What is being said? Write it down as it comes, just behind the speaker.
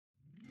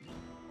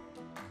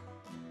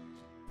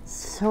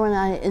Someone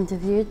I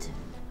interviewed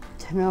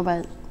to know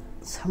about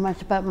so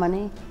much about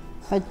money,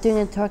 but doing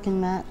a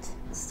talking mat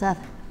stuff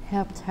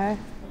helped her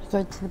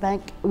go to the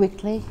bank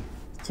weekly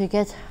to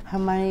get her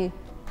money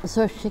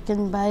so she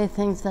can buy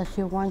things that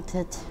she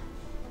wanted.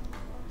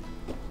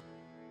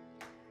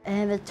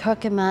 And the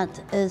talking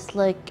mat is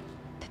like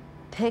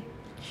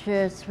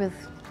pictures with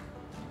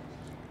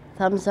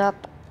thumbs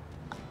up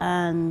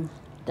and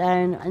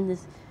down, and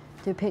just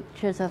do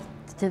pictures of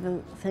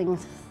different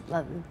things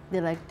that they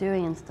like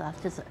doing and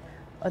stuff, just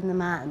on the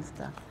mat and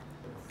stuff.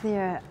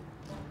 They're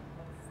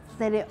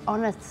very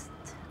honest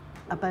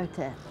about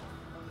it.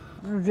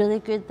 Really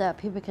good that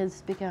people can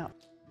speak out.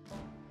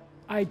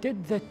 I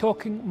did the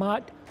talking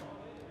mat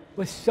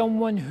with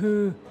someone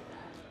who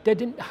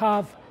didn't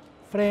have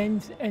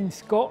friends in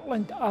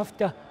Scotland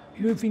after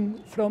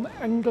moving from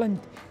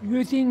England.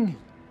 Using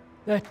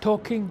the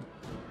talking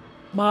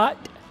mat,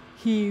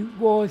 he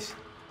was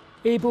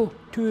able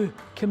to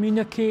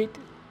communicate,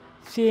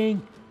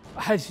 saying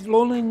his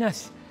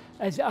loneliness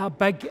is a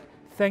big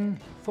thing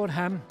for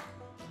him.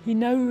 He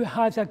now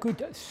has a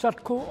good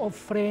circle of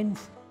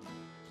friends.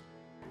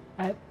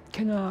 It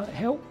kind of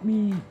helped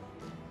me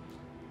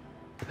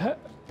put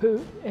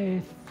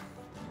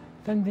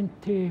things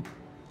into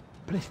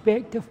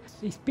perspective.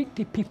 They speak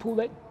to people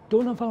that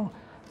don't have a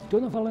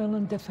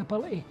learning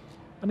disability.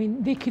 I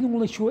mean, they can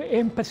only show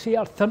empathy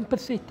or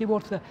sympathy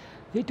towards it.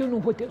 They don't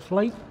know what it's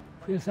like.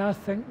 Whereas I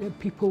think that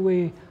people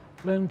with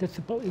learning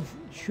disabilities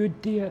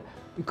should do it,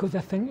 because I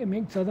think it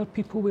makes other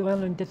people with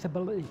learning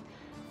disabilities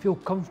feel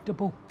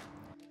comfortable.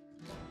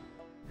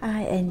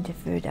 I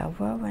interviewed a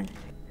woman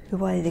who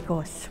wanted to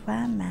go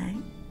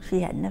swimming. She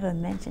had never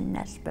mentioned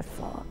this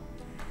before.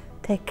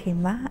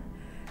 Taking mat.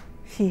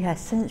 She has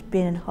since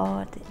been in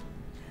holiday.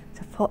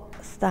 Support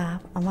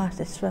staff and asked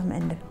to swim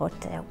in the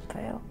hotel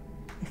pool.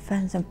 We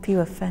found some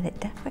people found it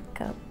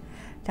difficult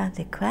to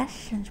answer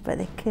questions, but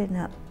they could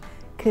not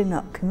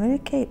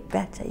communicate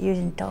better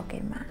using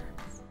talking mats.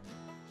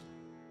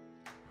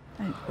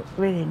 I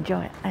really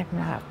enjoy it. I've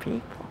met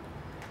people,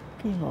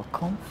 be more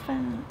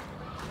confident,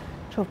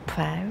 so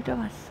proud of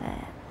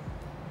myself.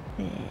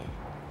 Yeah.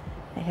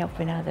 They're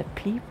helping other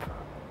people.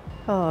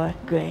 Oh,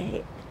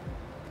 great.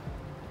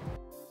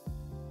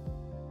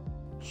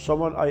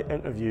 Someone I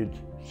interviewed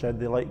said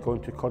they like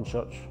going to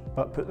concerts,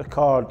 but put the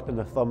card in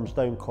the thumbs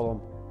down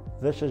column.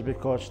 This is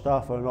because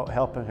staff are not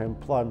helping him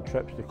plan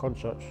trips to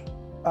concerts.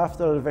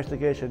 After an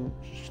investigation,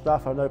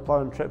 staff are now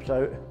planning trips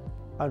out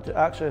and to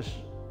access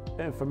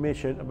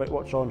information about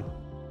what's on.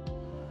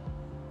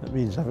 It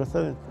means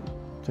everything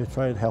to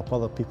try and help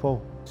other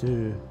people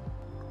to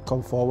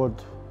come forward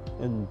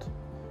and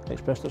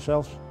express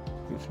themselves.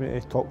 It gets me to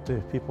talk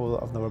to people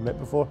that I've never met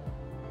before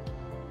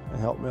and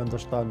help me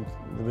understand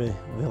the way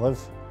they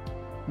live.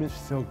 It makes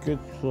me feel good,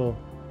 so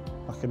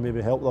I can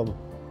maybe help them.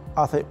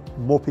 I think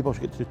more people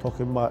should get to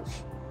talking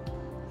mats,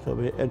 so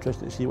it'll be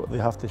interesting to see what they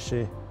have to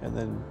say and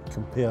then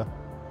compare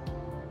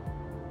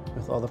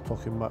with other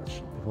talking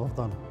mats people have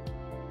done.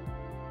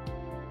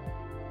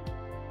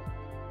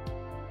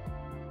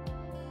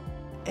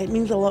 It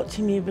means a lot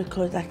to me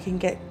because I can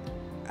get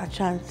a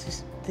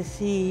chance to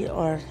see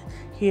or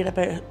hear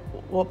about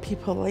what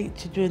people like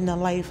to do in their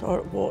life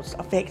or what's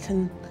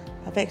affecting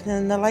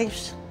in their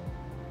lives.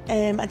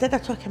 I did a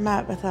talking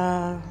mat with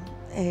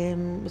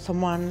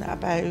someone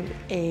about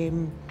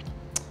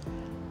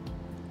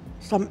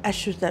some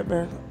issues that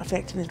were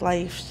affecting his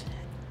life.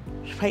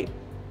 It was quite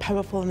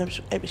powerful, and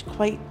it was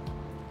quite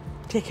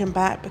taken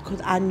back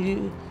because I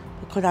knew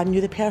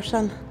the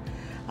person.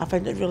 I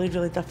found it really,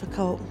 really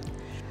difficult.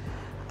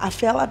 I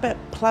felt a bit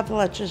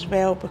privileged as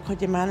well because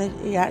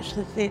he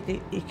actually said that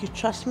he could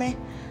trust me,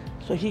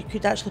 so he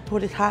could actually pour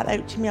his heart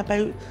out to me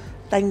about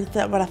things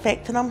that were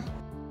affecting him.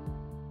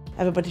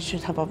 Everybody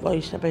should have a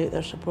voice about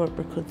their support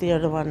because they're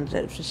the ones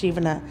that's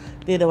receiving it.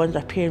 They're the ones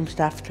that are paying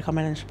staff to come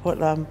in and support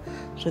them,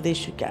 so they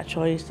should get a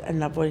choice and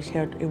their voice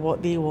heard in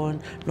what they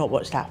want, not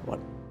what staff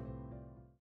want.